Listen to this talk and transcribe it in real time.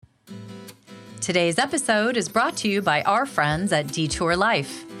Today's episode is brought to you by our friends at Detour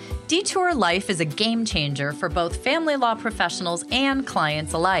Life. Detour Life is a game changer for both family law professionals and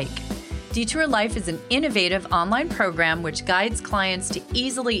clients alike. Detour Life is an innovative online program which guides clients to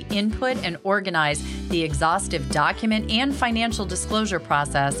easily input and organize the exhaustive document and financial disclosure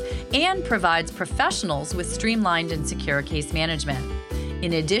process and provides professionals with streamlined and secure case management.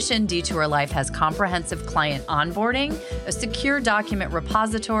 In addition, Detour Life has comprehensive client onboarding, a secure document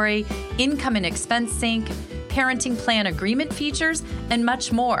repository, income and expense sync, parenting plan agreement features, and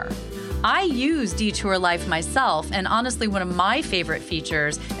much more. I use Detour Life myself, and honestly, one of my favorite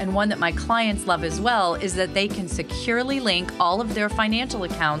features, and one that my clients love as well, is that they can securely link all of their financial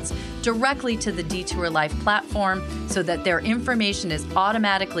accounts directly to the Detour Life platform so that their information is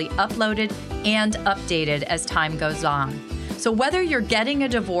automatically uploaded and updated as time goes on. So whether you're getting a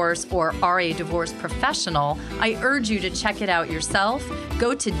divorce or are a divorce professional, I urge you to check it out yourself.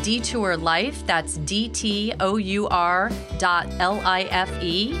 Go to Detour Life, that's DTOUR.LIFE,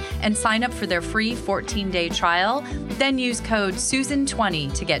 and sign up for their free 14-day trial. Then use code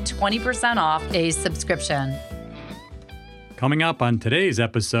SUSAN20 to get 20% off a subscription. Coming up on today's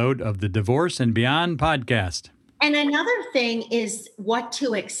episode of the Divorce and Beyond podcast. And another thing is what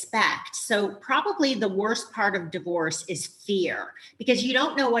to expect. So probably the worst part of divorce is fear because you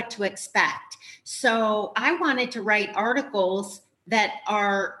don't know what to expect. So I wanted to write articles that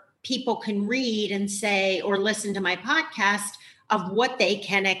people can read and say, or listen to my podcast of what they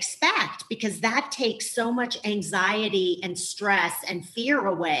can expect, because that takes so much anxiety and stress and fear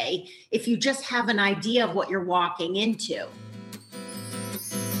away if you just have an idea of what you're walking into.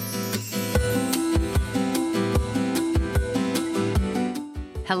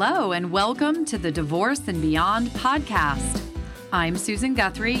 Hello, and welcome to the Divorce and Beyond podcast. I'm Susan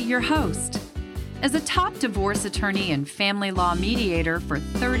Guthrie, your host. As a top divorce attorney and family law mediator for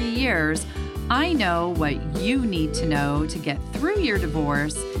 30 years, I know what you need to know to get through your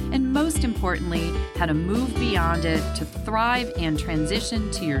divorce, and most importantly, how to move beyond it to thrive and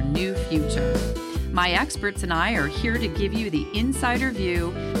transition to your new future. My experts and I are here to give you the insider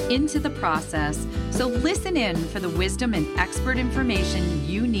view into the process, so listen in for the wisdom and expert information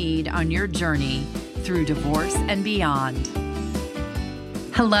you need on your journey through divorce and beyond.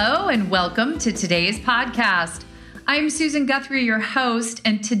 Hello, and welcome to today's podcast. I'm Susan Guthrie, your host,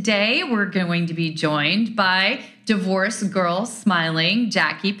 and today we're going to be joined by Divorce Girl Smiling,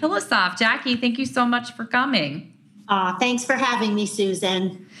 Jackie Pilossoph. Jackie, thank you so much for coming. Thanks for having me,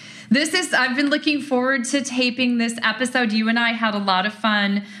 Susan. I've been looking forward to taping this episode. You and I had a lot of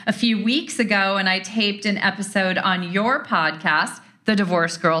fun a few weeks ago, and I taped an episode on your podcast, the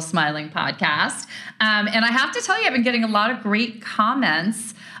Divorce Girl Smiling podcast. And I have to tell you, I've been getting a lot of great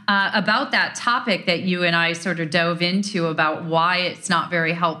comments about that topic that you and I sort of dove into about why it's not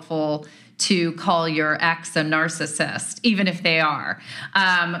very helpful to call your ex a narcissist, even if they are.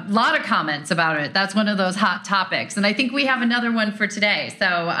 A lot of comments about it. That's one of those hot topics. And I think we have another one for today. So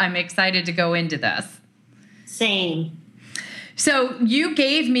I'm excited to go into this. Same. So you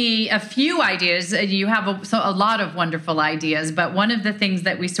gave me a few ideas. You have a lot of wonderful ideas, but one of the things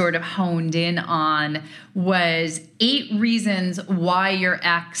that we sort of honed in on was 8 reasons why your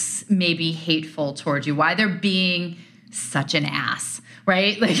ex may be hateful towards you, why they're being such an ass.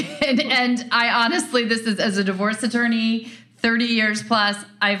 Right? And I honestly, this is, as a divorce attorney, 30 years plus,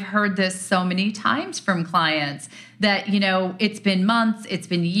 I've heard this so many times from clients that, it's been months, it's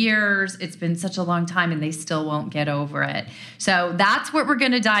been years, it's been such a long time, and they still won't get over it. So that's what we're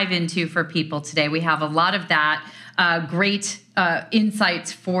going to dive into for people today. We have a lot of that, great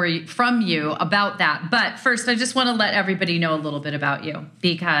insights from you about that. But first, I just want to let everybody know a little bit about you,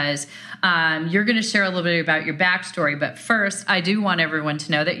 because you're going to share a little bit about your backstory. But first, I do want everyone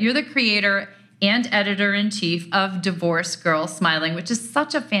to know that you're the creator and editor-in-chief of Divorce Girl Smiling, which is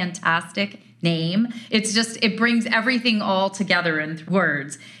such a fantastic name. It brings everything all together in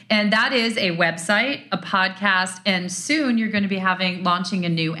words. And that is a website, a podcast, and soon you're going to be launching a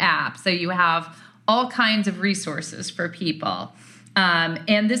new app. So you have all kinds of resources for people.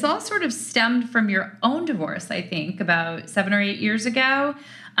 And this all sort of stemmed from your own divorce, I think, about 7 or 8 years ago.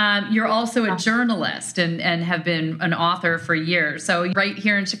 You're also a journalist and have been an author for years. So right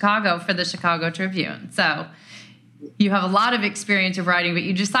here in Chicago for the Chicago Tribune. So you have a lot of experience of writing, but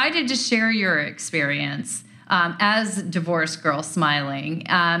you decided to share your experience as Divorce Girl Smiling.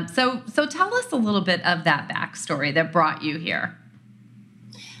 So tell us a little bit of that backstory that brought you here.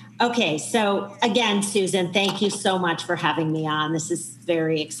 Okay, so again, Susan, thank you so much for having me on. This is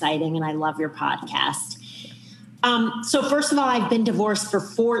very exciting, and I love your podcast. So first of all, I've been divorced for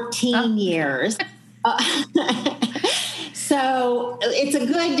 14 years. So it's a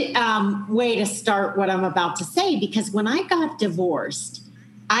good way to start what I'm about to say, because when I got divorced,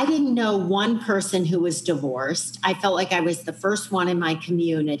 I didn't know one person who was divorced. I felt like I was the first one in my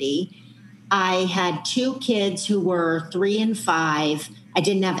community. I had 2 kids who were 3 and 5. I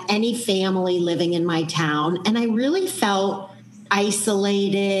didn't have any family living in my town. And I really felt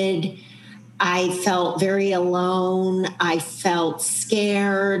isolated. I felt very alone. I felt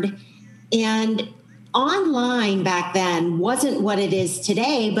scared. And online back then wasn't what it is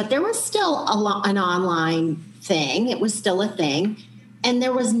today, but there was still an online thing. It was still a thing. And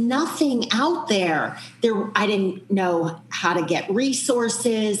there was nothing out there. I didn't know how to get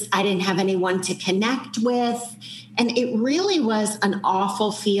resources. I didn't have anyone to connect with. And it really was an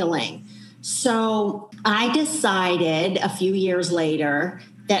awful feeling. So I decided a few years later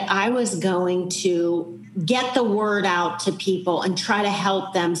that I was going to get the word out to people and try to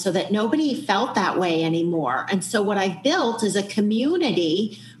help them so that nobody felt that way anymore. And so what I've built is a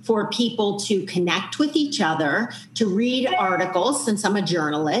community for people to connect with each other, to read articles, since I'm a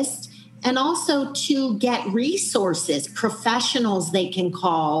journalist, and also to get resources, professionals they can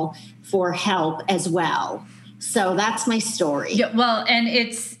call for help as well. So that's my story. Yeah, well, and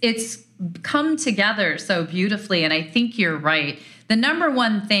it's come together so beautifully. And I think you're right. The number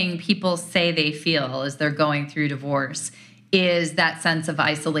one thing people say they feel as they're going through divorce is that sense of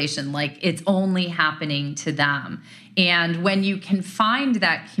isolation, like it's only happening to them. And when you can find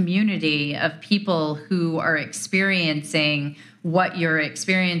that community of people who are experiencing what you're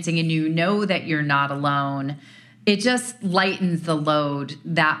experiencing and you know that you're not alone, it just lightens the load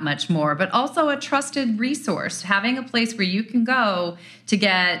that much more. But also a trusted resource, having a place where you can go to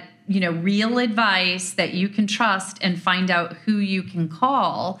get real advice that you can trust and find out who you can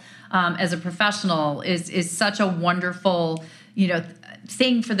call as a professional is such a wonderful,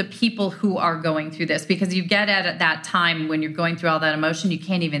 thing for the people who are going through this, because you get at that time when you're going through all that emotion, you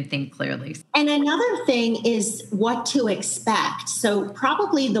can't even think clearly. And another thing is what to expect. So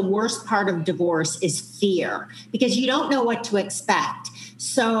probably the worst part of divorce is fear, because you don't know what to expect.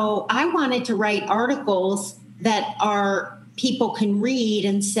 So I wanted to write articles that people can read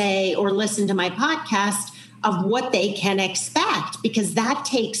and say, or listen to my podcast, of what they can expect, because that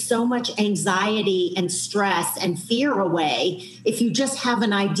takes so much anxiety and stress and fear away if you just have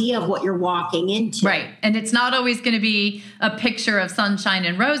an idea of what you're walking into. Right. And it's not always going to be a picture of sunshine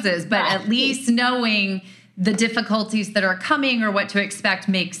and roses, but at least knowing the difficulties that are coming or what to expect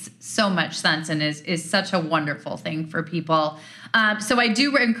makes so much sense and is such a wonderful thing for people. So I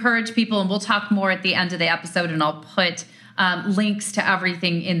do encourage people, and we'll talk more at the end of the episode, and I'll put links to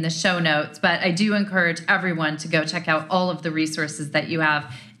everything in the show notes. But I do encourage everyone to go check out all of the resources that you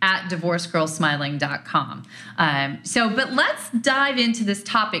have at divorcegirlsmiling.com. But let's dive into this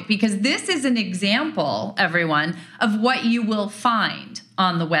topic, because this is an example, everyone, of what you will find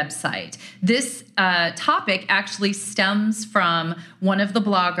on the website. This topic actually stems from one of the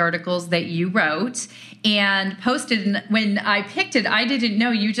blog articles that you wrote and posted. And when I picked it, I didn't know.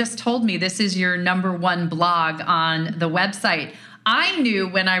 You just told me this is your number 1 blog on the website. I knew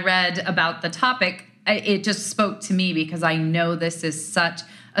when I read about the topic, it just spoke to me, because I know this is such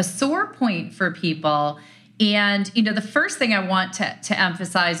a sore point for people. And, the first thing I want to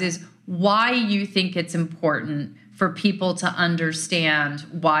emphasize is why you think it's important for people to understand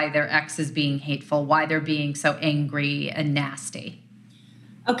why their ex is being hateful, why they're being so angry and nasty.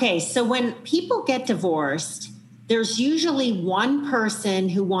 Okay, so when people get divorced, there's usually one person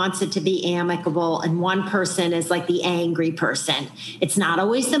who wants it to be amicable and one person is like the angry person. It's not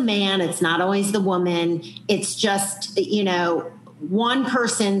always the man, it's not always the woman. It's just, one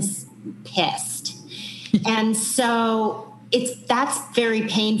person's pissed. And so that's very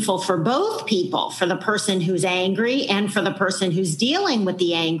painful for both people, for the person who's angry and for the person who's dealing with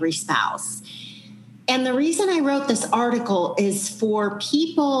the angry spouse. And the reason I wrote this article is for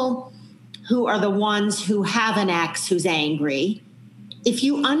people who are the ones who have an ex who's angry. If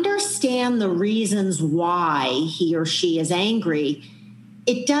you understand the reasons why he or she is angry,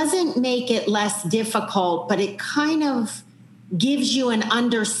 it doesn't make it less difficult, but it kind of gives you an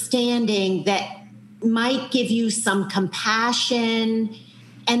understanding that might give you some compassion,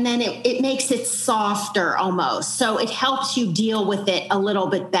 and then it makes it softer almost. So it helps you deal with it a little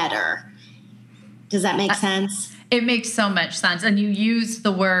bit better. Does that make sense? It makes so much sense. And you used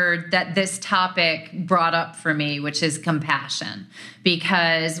the word that this topic brought up for me, which is compassion.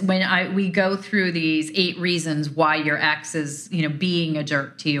 Because when we go through these 8 reasons why your ex is, being a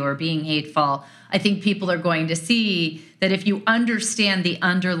jerk to you or being hateful, I think people are going to see that if you understand the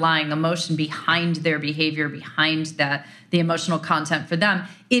underlying emotion behind their behavior, behind the emotional content for them,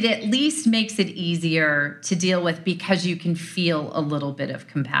 it at least makes it easier to deal with because you can feel a little bit of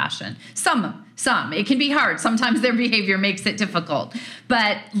compassion. Some. It can be hard. Sometimes their behavior makes it difficult.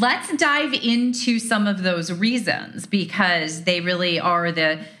 But let's dive into some of those reasons because they really are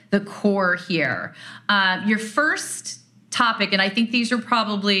the core here. Your first topic, and I think these are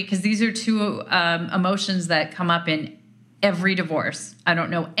probably, because these are 2 emotions that come up in every divorce. I don't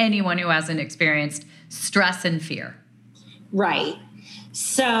know anyone who hasn't experienced stress and fear. Right.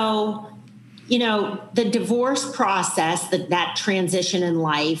 So, the divorce process, that transition in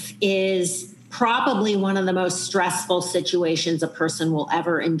life is probably one of the most stressful situations a person will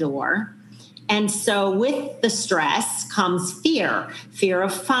ever endure. And so with the stress comes fear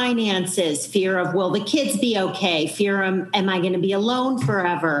of finances, fear of, will the kids be okay? Fear of, am I going to be alone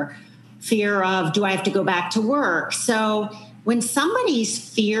forever? Fear of, do I have to go back to work? So when somebody's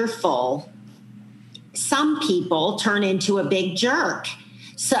fearful, some people turn into a big jerk.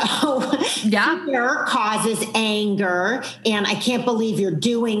 So fear causes anger, and I can't believe you're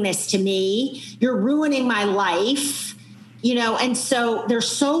doing this to me. You're ruining my life, and so they're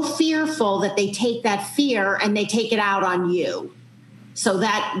so fearful that they take that fear and they take it out on you. So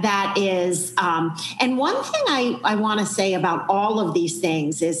that is, and one thing I want to say about all of these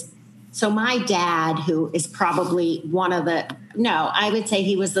things is, so my dad, who is probably I would say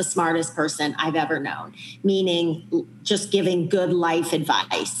he was the smartest person I've ever known, meaning just giving good life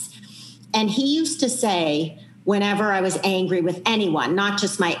advice. And he used to say, whenever I was angry with anyone, not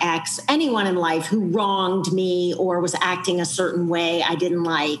just my ex, anyone in life who wronged me or was acting a certain way I didn't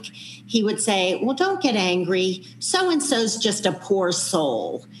like, he would say, well, don't get angry. So-and-so's just a poor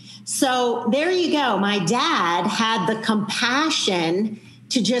soul. So there you go. My dad had the compassion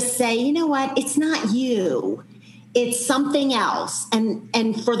to just say, you know what, it's not you, it's something else.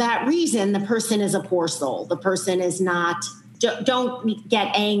 And for that reason, the person is a poor soul. The person is not, don't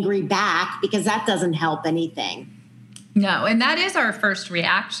get angry back because that doesn't help anything. No, and that is our first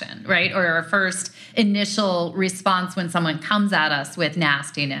reaction, right? Or our first initial response when someone comes at us with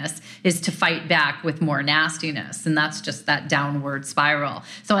nastiness is to fight back with more nastiness. And that's just that downward spiral.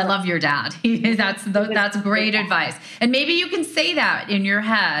 So I love your dad. That's great advice. And maybe you can say that in your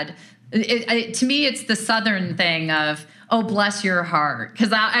head. To me, it's the Southern thing of, oh, bless your heart.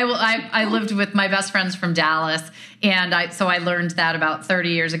 Because I lived with my best friends from Dallas, and so I learned that about 30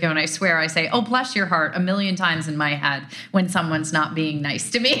 years ago, and I swear I say, oh, bless your heart 1,000,000 times in my head when someone's not being nice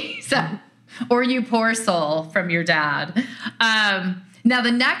to me. So, or you poor soul from your dad. Now,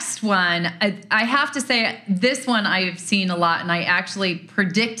 the next one, I have to say, this one I've seen a lot, and I actually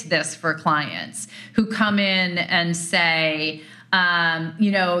predict this for clients who come in and say,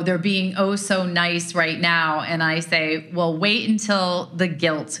 they're being oh so nice right now. And I say, well, wait until the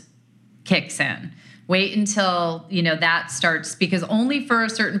guilt kicks in. Wait until, that starts, because only for a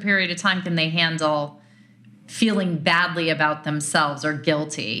certain period of time can they handle feeling badly about themselves or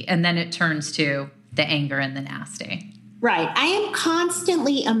guilty. And then it turns to the anger and the nasty. Right. I am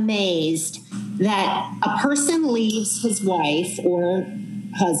constantly amazed that a person leaves his wife or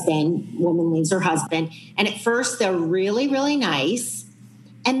husband, woman leaves her husband, and at first they're really, really nice.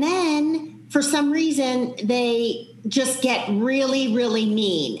 And then for some reason, they just get really, really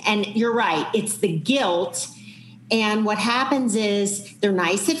mean. And you're right, it's the guilt. And what happens is they're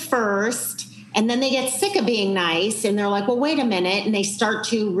nice at first, and then they get sick of being nice, and they're like, well, wait a minute. And they start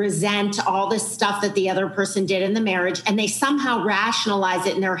to resent all this stuff that the other person did in the marriage, and they somehow rationalize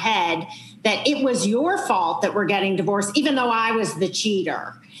it in their head that it was your fault that we're getting divorced, even though I was the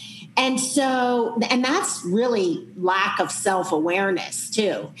cheater. And that's really lack of self-awareness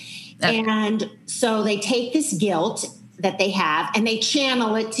too. And so they take this guilt that they have and they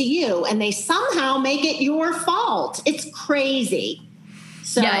channel it to you, and they somehow make it your fault. It's crazy.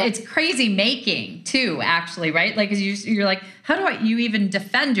 So, yeah, it's crazy making too, actually, right? Like, you're like, how do you even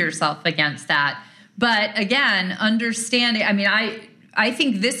defend yourself against that? But again, understanding, I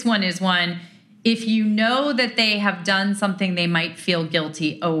think this one is one, if you know that they have done something they might feel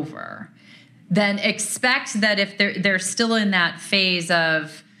guilty over, then expect that if they're still in that phase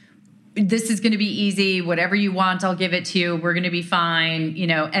of, this is going to be easy, whatever you want, I'll give it to you, we're going to be fine,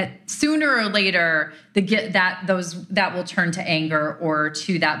 sooner or later, that will turn to anger or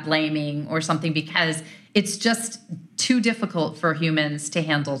to that blaming or something, because it's just too difficult for humans to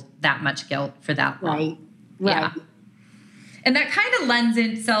handle that much guilt for that long. Yeah. And that kind of lends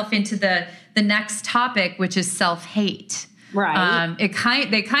itself into the next topic, which is self-hate. Right.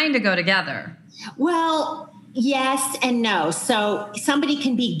 They kind of go together. Well, yes and no. So somebody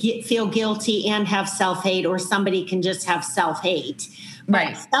can feel guilty and have self-hate, or somebody can just have self-hate.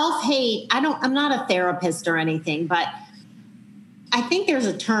 Right. But self-hate, I'm not a therapist or anything, but I think there's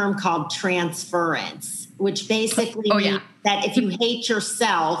a term called transference, which basically means that if you hate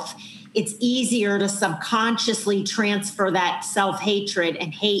yourself, it's easier to subconsciously transfer that self-hatred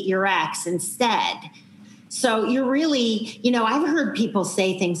and hate your ex instead. So you're really, I've heard people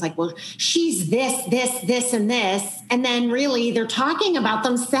say things like, well, she's this, and this. And then really they're talking about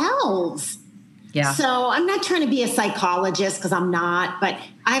themselves. Yeah. So I'm not trying to be a psychologist, because I'm not, but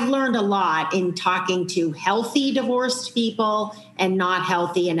I've learned a lot in talking to healthy divorced people and not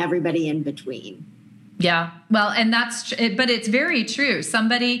healthy and everybody in between. Yeah. Well, and but it's very true.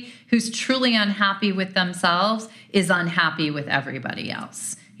 Somebody who's truly unhappy with themselves is unhappy with everybody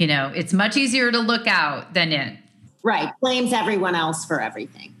else. It's much easier to look out than in. Right. Blames everyone else for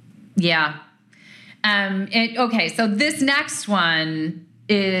everything. Yeah. Okay. So this next one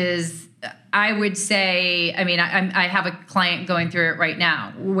is, I would say, I have a client going through it right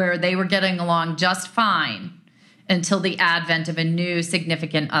now where they were getting along just fine until the advent of a new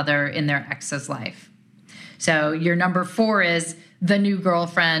significant other in their ex's life. So your number 4 is the new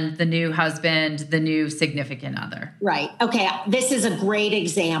girlfriend, the new husband, the new significant other. Right. Okay. This is a great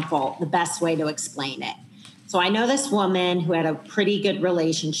example, the best way to explain it. So I know this woman who had a pretty good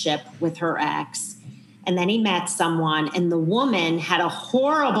relationship with her ex, and then he met someone, and the woman had a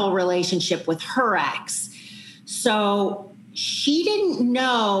horrible relationship with her ex. So she didn't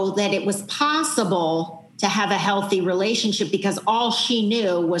know that it was possible to have a healthy relationship because all she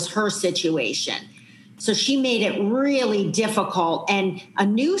knew was her situation. So she made it really difficult. And a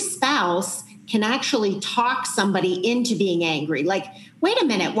new spouse can actually talk somebody into being angry. Like, wait a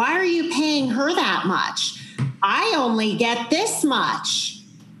minute, why are you paying her that much? I only get this much.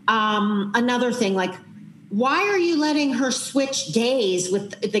 Another thing, like, why are you letting her switch days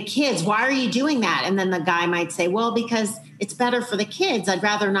with the kids? Why are you doing that? And then the guy might say, well, because it's better for the kids. I'd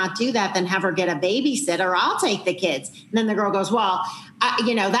rather not do that than have her get a babysitter. I'll take the kids. And then the girl goes, well,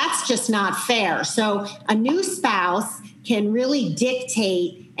 that's just not fair. So a new spouse can really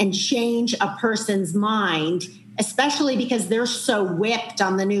dictate and change a person's mind, especially because they're so whipped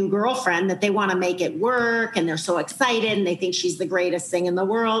on the new girlfriend that they want to make it work, and they're so excited and they think she's the greatest thing in the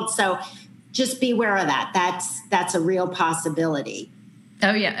world. So just beware of that. That's a real possibility.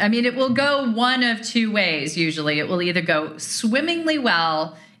 Oh, yeah. It will go one of two ways, usually. It will either go swimmingly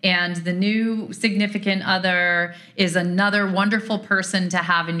well, and the new significant other is another wonderful person to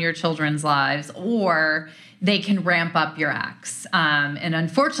have in your children's lives, or they can ramp up your ex. And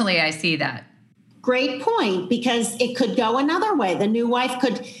unfortunately, I see that. Great point, because it could go another way. The new wife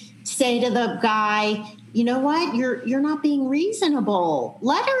could say to the guy, you know what? You're not being reasonable.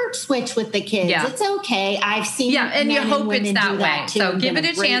 Let her switch with the kids. Yeah. It's okay. I've seen and you hope it's that way. So give it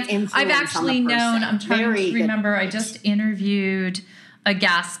a chance. I've actually known, I'm trying to remember, I just interviewed a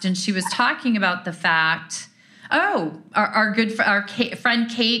guest, and she was talking about the fact, our friend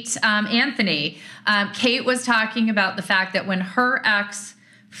Kate Anthony. Kate was talking about the fact that when her ex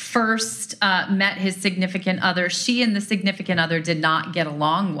first met his significant other, she and the significant other did not get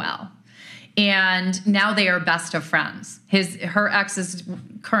along well. And now they are best of friends. Her ex's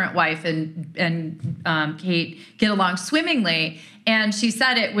current wife and Kate get along swimmingly. And she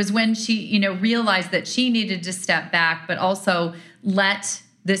said it was when she, realized that she needed to step back, but also let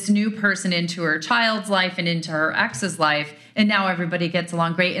this new person into her child's life and into her ex's life. And now everybody gets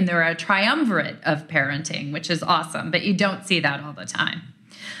along great. And they're a triumvirate of parenting, which is awesome. But you don't see that all the time.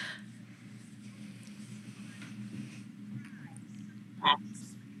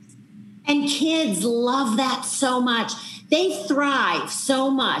 And kids love that so much. They thrive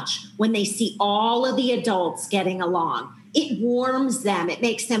so much when they see all of the adults getting along. It warms them. It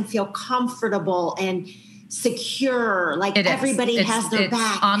makes them feel comfortable and secure, like everybody has their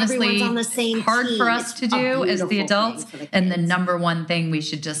back. Honestly, everyone's on the same hard team. for us to do as the adults, and the number one thing we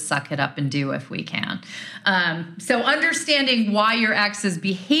should just suck it up and do if we can. So understanding why your ex is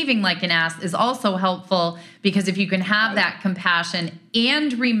behaving like an ass is also helpful, because if you can have that compassion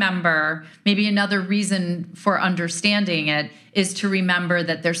and remember, maybe another reason for understanding it is to remember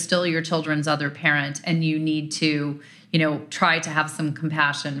that they're still your children's other parent, and you need to try to have some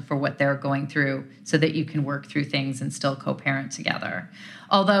compassion for what they're going through so that you can work through things and still co-parent together.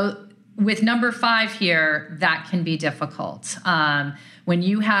 Although with number 5 here, that can be difficult. When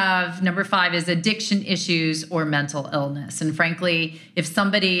you have number 5 is addiction issues or mental illness. And frankly, if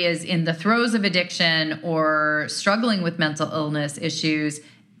somebody is in the throes of addiction or struggling with mental illness issues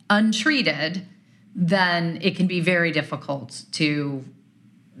untreated, then it can be very difficult to,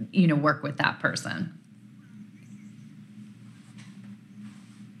 work with that person.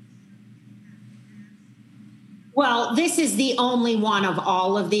 Well, this is the only one of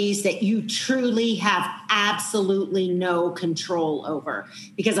all of these that you truly have absolutely no control over,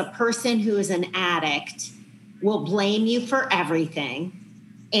 because a person who is an addict will blame you for everything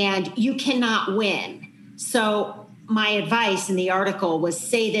and you cannot win. So my advice in the article was,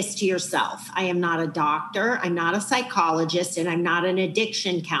 say this to yourself: I am not a doctor, I'm not a psychologist, and I'm not an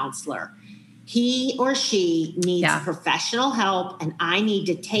addiction counselor. He or she needs professional help, and I need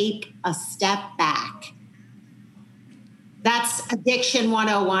to take a step back. That's Addiction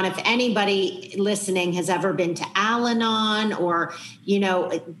 101. If anybody listening has ever been to Al-Anon, or,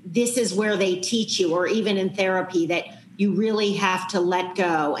 this is where they teach you, or even in therapy, that you really have to let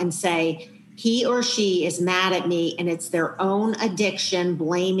go and say, he or she is mad at me and it's their own addiction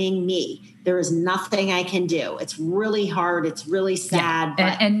blaming me. There is nothing I can do. It's really hard. It's really sad.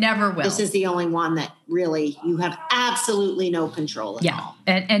 But and never will. This is the only one that really you have absolutely no control at all.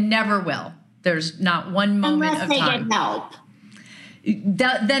 And never will. There's not one moment unless of they time. get help.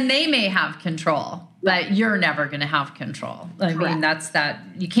 Then they may have control, but you're never going to have control. I mean, that's that.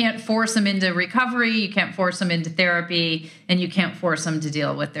 You can't force them into recovery. You can't force them into therapy, and you can't force them to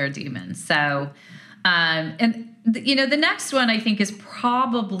deal with their demons. So, the next one I think is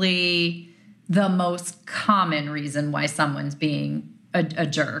probably the most common reason why someone's being a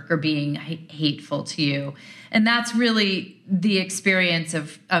jerk or being hateful to you. And that's really the experience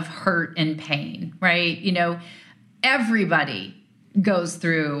of hurt and pain, right? Everybody goes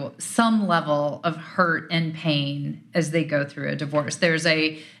through some level of hurt and pain as they go through a divorce. There's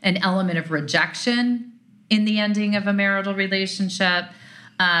an element of rejection in the ending of a marital relationship.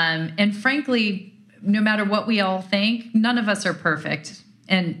 And frankly, no matter what we all think, none of us are perfect.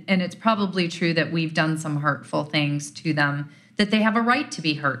 And it's probably true that we've done some hurtful things to them that they have a right to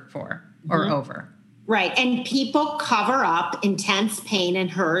be hurt for or over. Right. And people cover up intense pain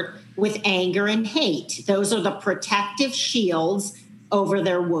and hurt with anger and hate. Those are the protective shields over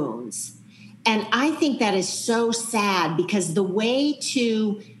their wounds. And I think that is so sad, because the way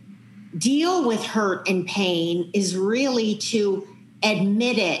to deal with hurt and pain is really to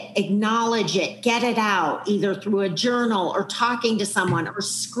admit it, acknowledge it, get it out, either through a journal or talking to someone, or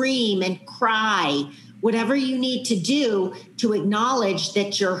scream and cry, whatever you need to do to acknowledge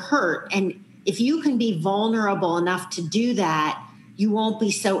that you're hurt. And if you can be vulnerable enough to do that, you won't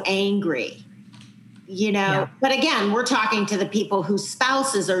be so angry, But again, we're talking to the people whose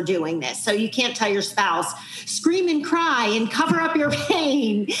spouses are doing this. So you can't tell your spouse, scream and cry and cover up your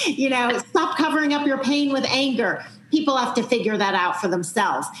pain, stop covering up your pain with anger. People have to figure that out for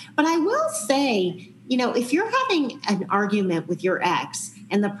themselves. But I will say, if you're having an argument with your ex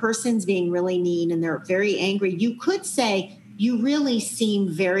and the person's being really mean and they're very angry, you could say, you really seem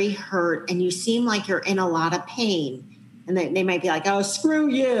very hurt and you seem like you're in a lot of pain. And they might be like, oh, screw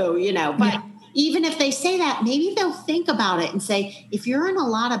you, But even if they say that, maybe they'll think about it and say, if you're in a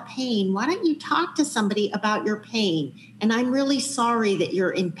lot of pain, why don't you talk to somebody about your pain? And I'm really sorry that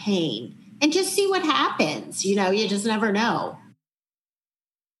you're in pain. And just see what happens. You just never know.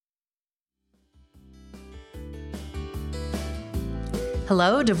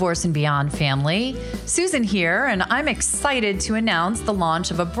 Hello, Divorce and Beyond family. Susan here, and I'm excited to announce the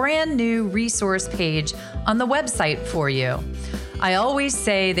launch of a brand new resource page on the website for you. I always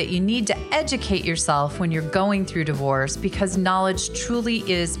say that you need to educate yourself when you're going through divorce, because knowledge truly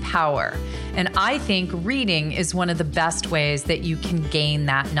is power. And I think reading is one of the best ways that you can gain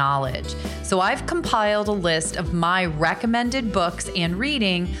that knowledge. So I've compiled a list of my recommended books and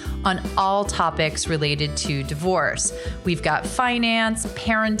reading on all topics related to divorce. We've got finance,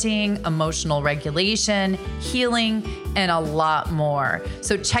 parenting, emotional regulation, healing, and a lot more.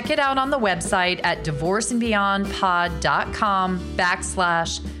 So check it out on the website at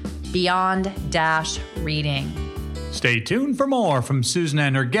divorceandbeyondpod.com/beyond-reading. Stay tuned for more from Susan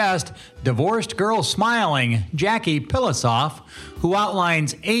and her guest, divorced girl smiling, Jackie Pilossoph, who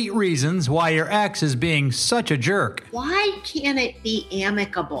outlines 8 reasons why your ex is being such a jerk. Why can't it be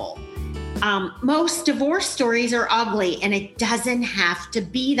amicable? Most divorce stories are ugly, and it doesn't have to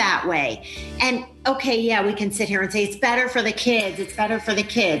be that way. And okay, we can sit here and say it's better for the kids. It's better for the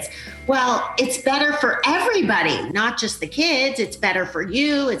kids. Well, it's better for everybody, not just the kids. It's better for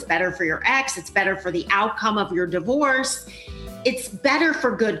you. It's better for your ex. It's better for the outcome of your divorce. it's better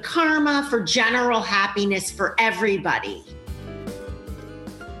for good karma, for general happiness for everybody.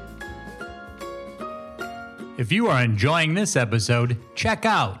 If you are enjoying this episode, check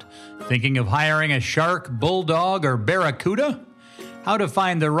out Thinking of Hiring a Shark, Bulldog, or Barracuda? How to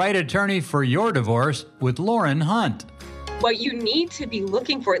Find the Right Attorney for Your Divorce with Lauren Hunt. What you need to be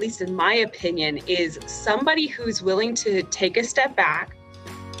looking for, at least in my opinion, is somebody who's willing to take a step back,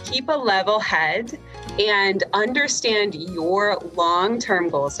 keep a level head, and understand your long-term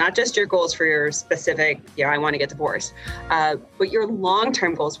goals, not just your goals for your specific, I want to get divorced, but your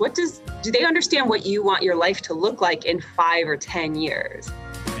long-term goals. Do they understand what you want your life to look like in 5 or 10 years?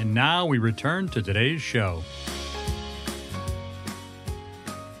 And now we return to today's show.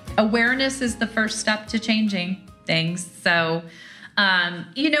 Awareness is the first step to changing things. So, and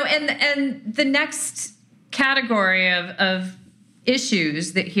the next category of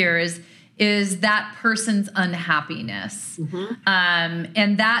issues that here is that person's unhappiness. Mm-hmm.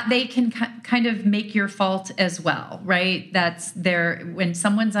 And that they can kind of make your fault as well, right? That's when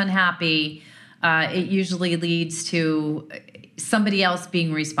someone's unhappy, it usually leads to somebody else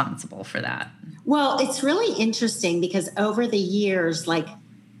being responsible for that. Well, it's really interesting because over the years, like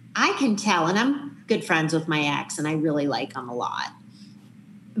I can tell, and I'm good friends with my ex and I really like him a lot,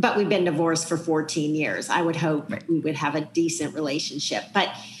 but we've been divorced for 14 years. I would hope we would have a decent relationship,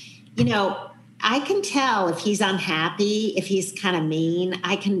 but I can tell if he's unhappy, if he's kind of mean.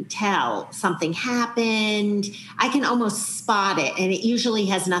 I can tell something happened. I can almost spot it, and it usually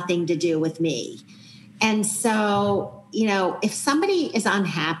has nothing to do with me. And so, if somebody is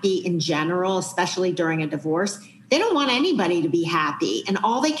unhappy in general, especially during a divorce, they don't want anybody to be happy, and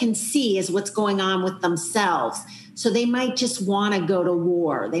all they can see is what's going on with themselves. So they might just want to go to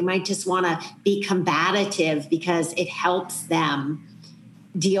war. They might just want to be combative because it helps them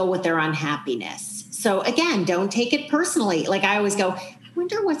deal with their unhappiness. So again, don't take it personally. Like I always go, I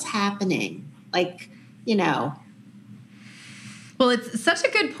wonder what's happening. Well, it's such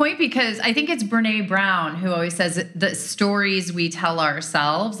a good point because I think it's Brene Brown who always says the stories we tell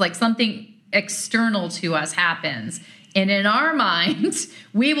ourselves, like something external to us happens. And in our mind,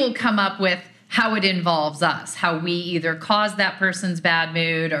 we will come up with how it involves us, how we either caused that person's bad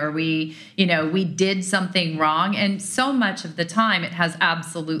mood or we did something wrong. And so much of the time it has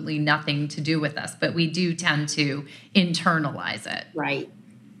absolutely nothing to do with us, but we do tend to internalize it. Right.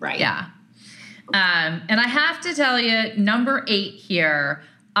 Yeah. And I have to tell you, number 8 here,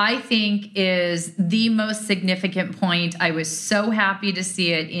 I think is the most significant point. I was so happy to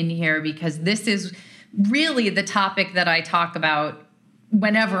see it in here because this is really the topic that I talk about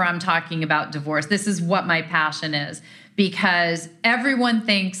whenever I'm talking about divorce. This is what my passion is because everyone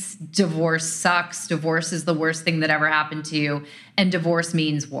thinks divorce sucks. Divorce is the worst thing that ever happened to you. And divorce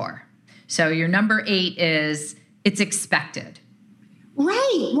means war. So your number 8 is it's expected.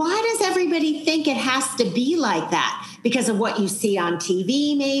 Right. Why does everybody think it has to be like that? Because of what you see on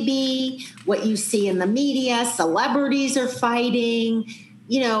TV, maybe, what you see in the media, celebrities are fighting,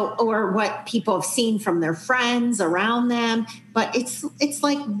 or what people have seen from their friends around them. But it's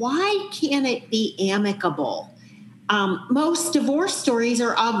like, why can't it be amicable? Most divorce stories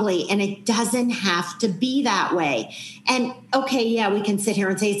are ugly, and it doesn't have to be that way. And okay, yeah, we can sit here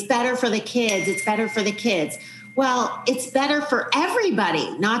and say it's better for the kids. It's better for the kids. Well, it's better for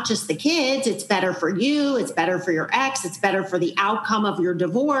everybody, not just the kids. It's better for you. It's better for your ex. It's better for the outcome of your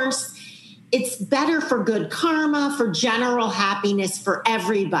divorce. It's better for good karma, for general happiness for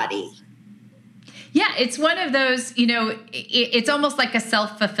everybody. Yeah, it's one of those, it's almost like a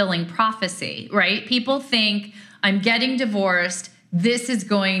self-fulfilling prophecy, right? People think I'm getting divorced. This is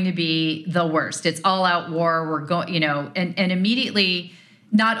going to be the worst. It's all out war. We're going, and immediately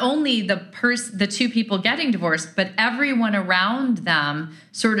not only the two people getting divorced, but everyone around them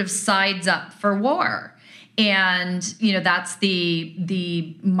sort of sides up for war. And, that's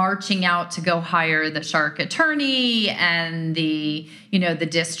the marching out to go hire the shark attorney and the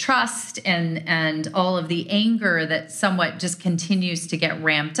distrust and all of the anger that somewhat just continues to get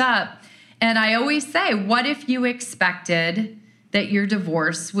ramped up. And I always say, what if you expected that your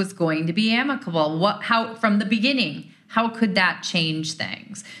divorce was going to be amicable? How from the beginning? How could that change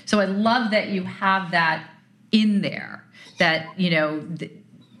things? So I love that you have that in there, that,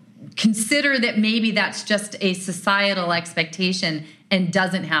 consider that maybe that's just a societal expectation and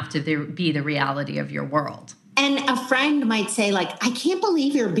doesn't have to be the reality of your world. And a friend might say, I can't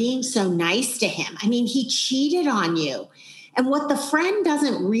believe you're being so nice to him. I mean, he cheated on you. And what the friend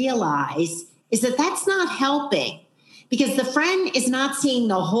doesn't realize is that that's not helping because the friend is not seeing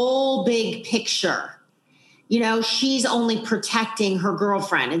the whole big picture. she's only protecting her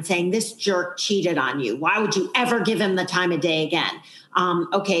girlfriend and saying, this jerk cheated on you. Why would you ever give him the time of day again?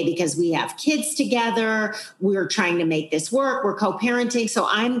 Okay, because we have kids together. We're trying to make this work. We're co-parenting. So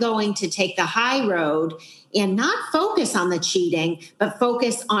I'm going to take the high road and not focus on the cheating, but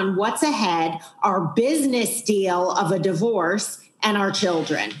focus on what's ahead, our business deal of a divorce and our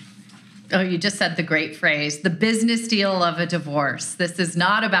children. Oh, you just said the great phrase, the business deal of a divorce. This is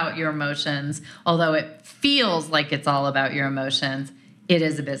not about your emotions, although it feels like it's all about your emotions. It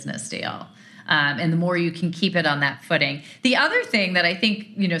is a business deal. And the more you can keep it on that footing. The other thing that I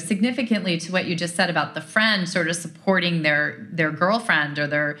think, significantly to what you just said about the friend sort of supporting their girlfriend or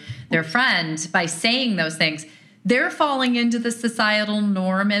their friend by saying those things, they're falling into the societal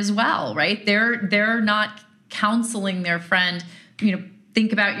norm as well, right? They're not counseling their friend,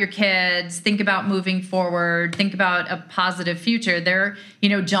 think about your kids, think about moving forward, think about a positive future. They're,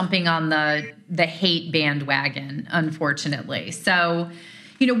 jumping on the hate bandwagon, unfortunately. So,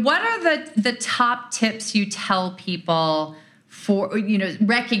 what are the top tips you tell people for,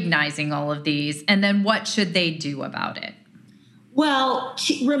 recognizing all of these, and then what should they do about it? Well,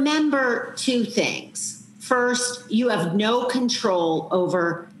 remember two things. First, you have no control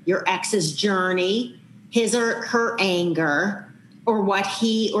over your ex's journey, his or her anger, or what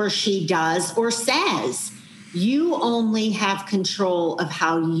he or she does or says. You only have control of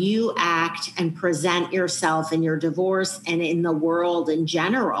how you act and present yourself in your divorce and in the world in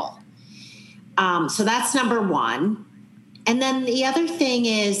general. So that's number one. And then the other thing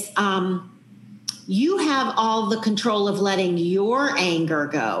is you have all the control of letting your anger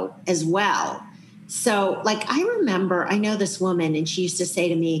go as well. So I know this woman, and she used to say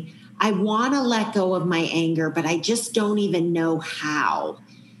to me, I want to let go of my anger, but I just don't even know how.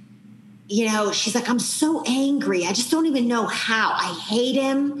 She's like, I'm so angry. I just don't even know how. I hate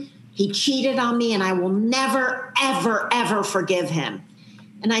him. He cheated on me, and I will never, ever, ever forgive him.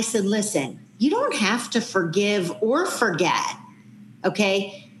 And I said, listen, you don't have to forgive or forget.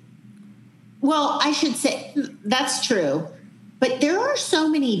 Okay. Well, I should say that's true, but there are so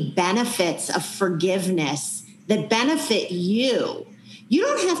many benefits of forgiveness that benefit you. You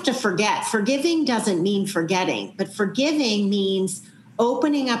don't have to forget. Forgiving doesn't mean forgetting, but forgiving means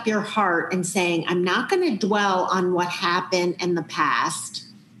opening up your heart and saying, I'm not going to dwell on what happened in the past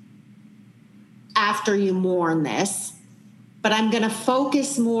after you mourn this, but I'm going to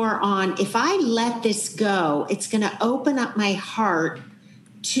focus more on, if I let this go, it's going to open up my heart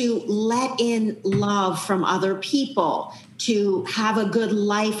to let in love from other people, to have a good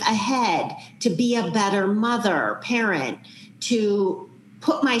life ahead, to be a better mother, parent, to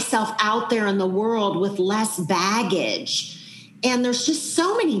put myself out there in the world with less baggage. And there's just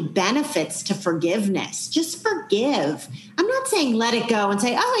so many benefits to forgiveness. Just forgive. I'm not saying let it go and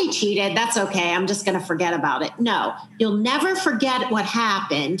say, oh, he cheated. That's okay. I'm just going to forget about it. No, you'll never forget what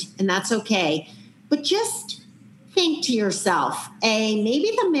happened, and that's okay. But just think to yourself,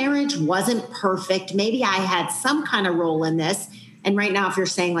 maybe the marriage wasn't perfect. Maybe I had some kind of role in this. And right now, if you're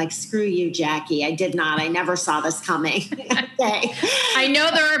saying screw you, Jackie, I did not. I never saw this coming. Okay. I know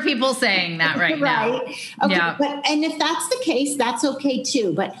there are people saying that right now. Right. Okay. Yeah. And if that's the case, that's okay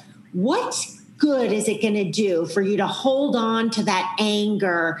too. But what good is it going to do for you to hold on to that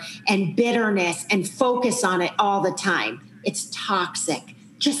anger and bitterness and focus on it all the time? It's toxic.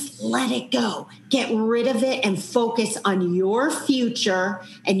 Just let it go. Get rid of it and focus on your future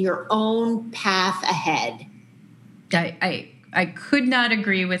and your own path ahead. I could not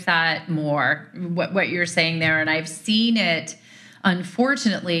agree with that more, what you're saying there. And I've seen it,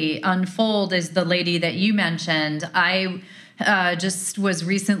 unfortunately, unfold as the lady that you mentioned. I just was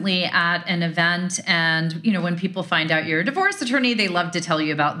recently at an event, and, when people find out you're a divorce attorney, they love to tell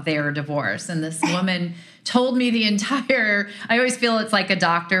you about their divorce. And this woman told me I always feel it's like a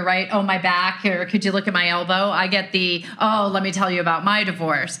doctor, right? Oh, my back, or could you look at my elbow? I get let me tell you about my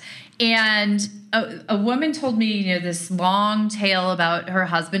divorce. And a woman told me, this long tale about her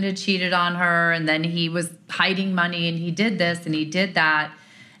husband had cheated on her, and then he was hiding money, and he did this and he did that.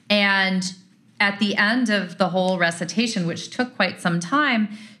 And at the end of the whole recitation, which took quite some time,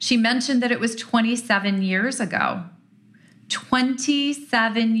 she mentioned that it was 27 years ago.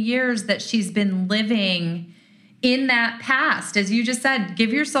 27 years that she's been living in that past. As you just said,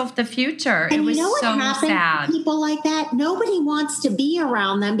 give yourself the future. And it was so sad. People like that, nobody wants to be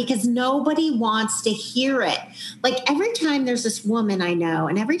around them because nobody wants to hear it. Every time there's this woman I know,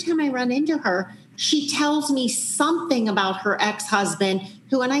 and every time I run into her, she tells me something about her ex-husband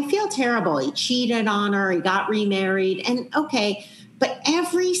who, and I feel terrible. He cheated on her. He got remarried. And okay, but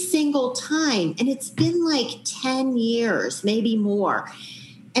every single time, and it's been 10 years, maybe more.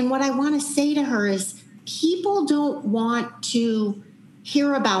 And what I want to say to her is, people don't want to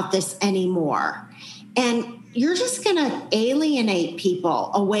hear about this anymore. And you're just going to alienate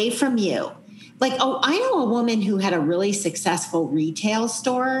people away from you. Like, I know a woman who had a really successful retail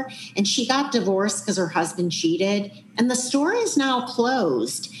store, and she got divorced because her husband cheated, and the store is now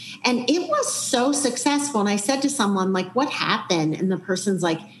closed. And it was so successful. And I said to someone, like, what happened? And the person's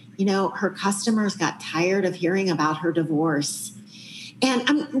like, her customers got tired of hearing about her divorce.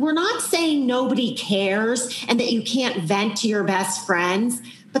 And we're not saying nobody cares and that you can't vent to your best friends,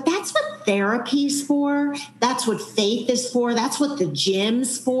 but that's what therapy's for. That's what faith is for. That's what the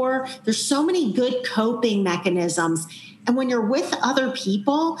gym's for. There's so many good coping mechanisms. And when you're with other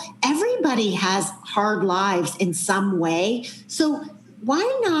people, everybody has hard lives in some way. So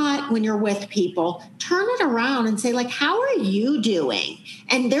why not, when you're with people, turn it around and say, like, how are you doing?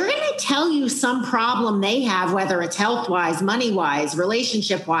 And they're going to tell you some problem they have, whether it's health-wise, money-wise,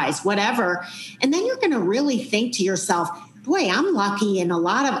 relationship-wise, whatever. And then you're going to really think to yourself, boy, I'm lucky in a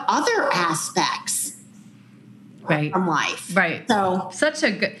lot of other aspects from life. Right. So it's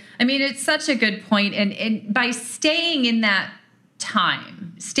such a good point. And by staying in that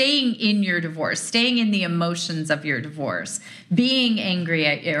time, staying in your divorce, staying in the emotions of your divorce, being angry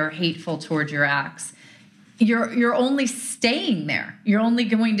at or hateful towards your ex, you're only staying there. You're only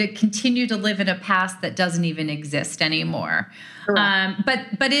going to continue to live in a past that doesn't even exist anymore.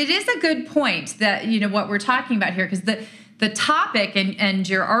 But it is a good point that, what we're talking about here, because the topic and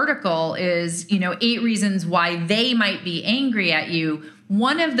your article is, 8 reasons why they might be angry at you.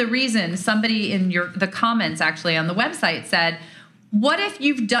 One of the reasons, somebody in the comments actually on the website said, what if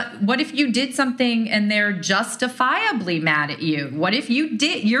you did something and they're justifiably mad at you? What if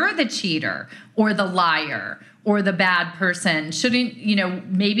you're the cheater or the liar or the bad person? Shouldn't,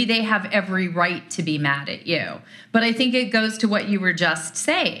 maybe they have every right to be mad at you. But I think it goes to what you were just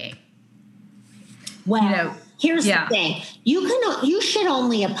saying. Well, here's the thing. You should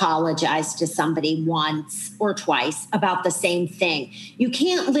only apologize to somebody once or twice about the same thing. You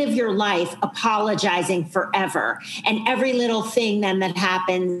can't live your life apologizing forever. And every little thing then that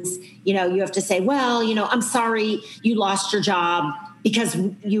happens, you have to say, well, I'm sorry you lost your job because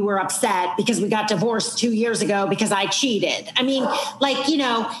you were upset because we got divorced 2 years ago because I cheated. I mean,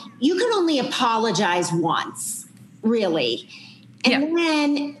 you can only apologize once, really. And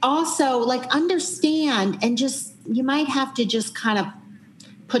then also understand and you might have to just kind of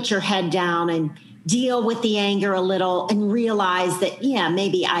put your head down and deal with the anger a little and realize that,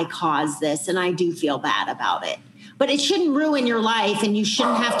 maybe I caused this and I do feel bad about it. But it shouldn't ruin your life, and you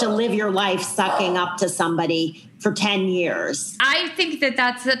shouldn't have to live your life sucking up to somebody for 10 years. I think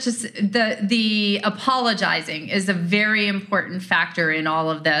that's the apologizing is a very important factor in all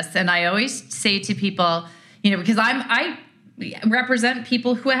of this. And I always say to people, because I represent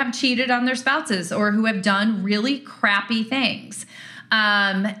people who have cheated on their spouses or who have done really crappy things.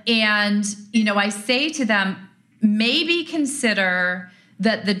 And, I say to them, maybe consider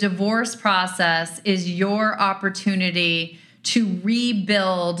that the divorce process is your opportunity to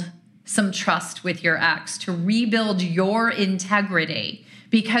rebuild some trust with your ex, to rebuild your integrity,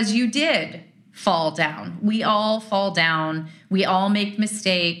 because you did fall down. We all fall down. We all make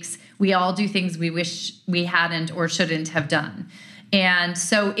mistakes. We all do things we wish we hadn't or shouldn't have done. And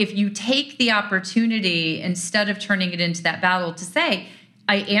so if you take the opportunity, instead of turning it into that battle, to say,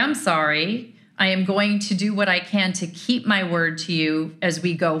 I am sorry, I am going to do what I can to keep my word to you as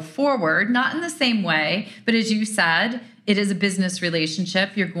we go forward, not in the same way, but as you said, it is a business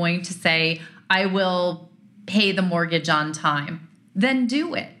relationship. You're going to say, I will pay the mortgage on time. Then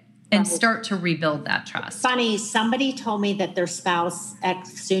do it. And start to rebuild that trust. Funny, somebody told me that their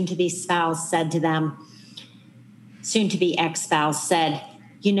soon-to-be spouse said to them, soon-to-be ex-spouse said,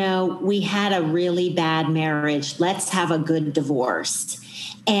 we had a really bad marriage. Let's have a good divorce.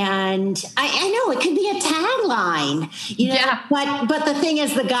 And I know it could be a tagline, but the thing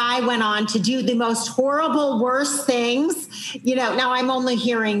is, the guy went on to do the most horrible, worst things. Now I'm only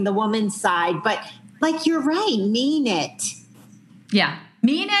hearing the woman's side, but you're right, mean it. Yeah.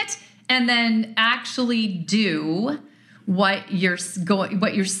 Mean it, and then actually do what you're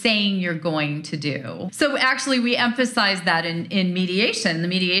saying you're going to do. So actually, we emphasize that in mediation, the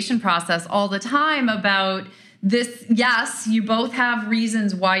mediation process, all the time about this. Yes, you both have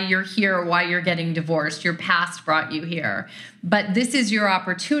reasons why you're here, why you're getting divorced. Your past brought you here, but this is your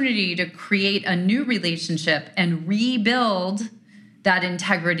opportunity to create a new relationship and rebuild that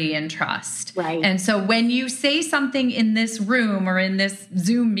integrity and trust. Right. And so when you say something in this room or in this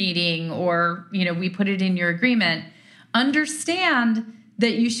Zoom meeting, or, we put it in your agreement, understand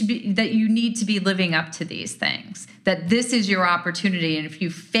that you need to be living up to these things, that this is your opportunity. And if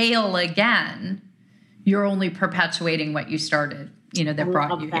you fail again, you're only perpetuating what you started, that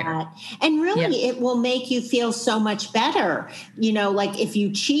brought you here. And really, it will make you feel so much better. Like if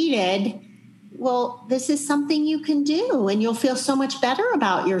you cheated, well, this is something you can do and you'll feel so much better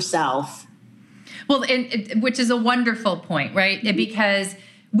about yourself. Well, which is a wonderful point, right? Because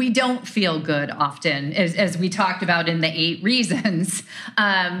we don't feel good often, as we talked about in the 8 reasons.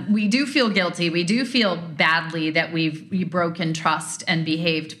 We do feel guilty. We do feel badly that we've broken trust and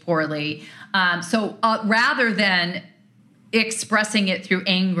behaved poorly. So rather than expressing it through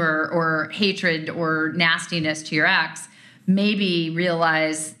anger or hatred or nastiness to your ex, maybe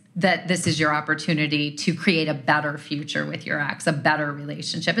realize that this is your opportunity to create a better future with your ex, a better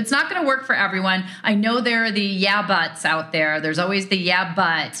relationship. It's not going to work for everyone. I know there are the yeah buts out there. There's always the yeah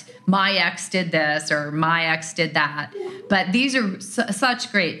but my ex did this or my ex did that. But these are such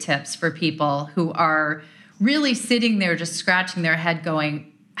great tips for people who are really sitting there just scratching their head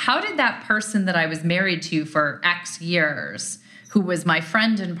going, how did that person that I was married to for X years, who was my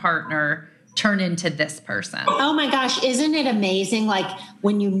friend and partner, turn into this person? Oh my gosh, isn't it amazing? Like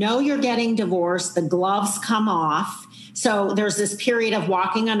when you're getting divorced, the gloves come off. So there's this period of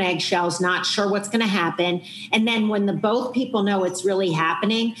walking on eggshells, not sure what's going to happen. And then when both people know it's really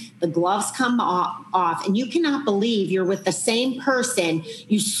happening, the gloves come off and you cannot believe you're with the same person.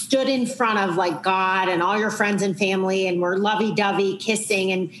 You stood in front of like God and all your friends and family and we're lovey-dovey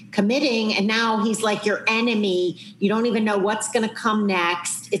kissing and committing. And now he's like your enemy. You don't even know what's going to come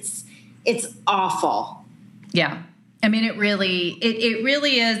next. It's awful. Yeah. I mean, it really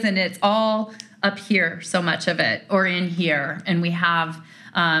is. And it's all up here, so much of it, or in here. And we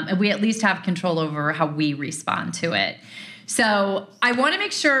at least have control over how we respond to it. So I want to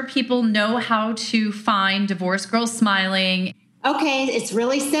make sure people know how to find Divorce Girls Smiling. Okay. It's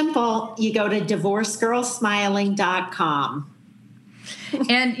really simple. You go to divorcegirlsmiling.com.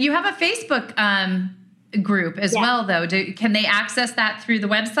 And you have a Facebook, group as well, though. Can they access that through the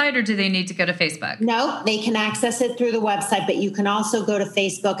website or do they need to go to Facebook? No, they can access it through the website, but you can also go to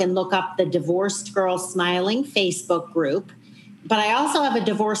Facebook and look up the Divorced Girl Smiling Facebook group. But I also have a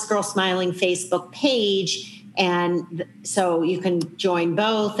Divorced Girl Smiling Facebook page. And so you can join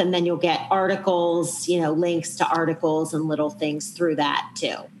both and then you'll get articles, links to articles and little things through that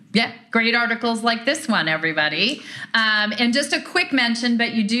too. Yeah, great articles like this one, everybody. And just a quick mention,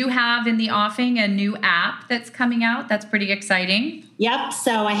 but you do have in the offing a new app that's coming out. That's pretty exciting. Yep.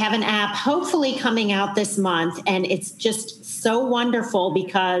 So I have an app hopefully coming out this month. And it's just so wonderful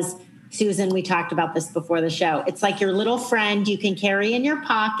because, Susan, we talked about this before the show. It's like your little friend you can carry in your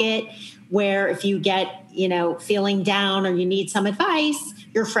pocket where if you get, feeling down or you need some advice,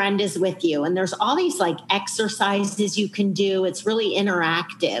 your friend is with you. And there's all these like exercises you can do. It's really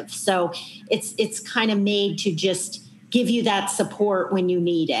interactive. So it's kind of made to just give you that support when you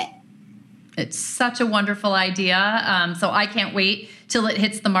need it. It's such a wonderful idea. So I can't wait till it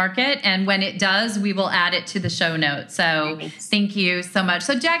hits the market. And when it does, we will add it to the show notes. So Thank you so much.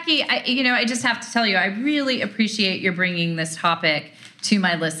 So Jackie, I just have to tell you, I really appreciate your bringing this topic to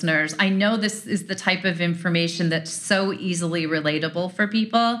my listeners. I know this is the type of information that's so easily relatable for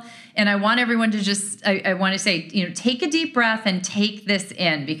people. And I want everyone to I want to say, take a deep breath and take this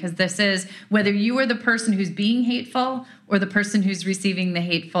in, because this is, whether you are the person who's being hateful or the person who's receiving the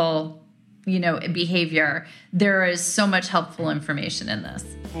hateful, behavior, there is so much helpful information in this.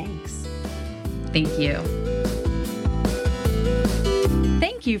 Thanks. Thank you.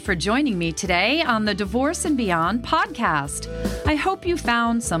 Thank you for joining me today on the Divorce and Beyond podcast. I hope you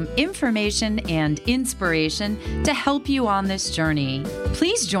found some information and inspiration to help you on this journey.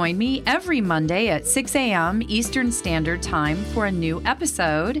 Please join me every Monday at 6 a.m. Eastern Standard Time for a new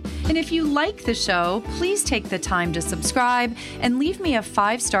episode. And if you like the show, please take the time to subscribe and leave me a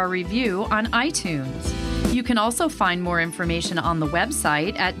 5-star review on iTunes. You can also find more information on the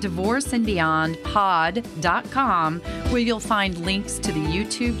website at divorceandbeyondpod.com, where you'll find links to the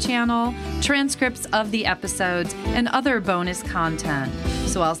YouTube channel, transcripts of the episodes, and other bonus content.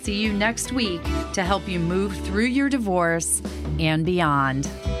 So I'll see you next week to help you move through your divorce and beyond.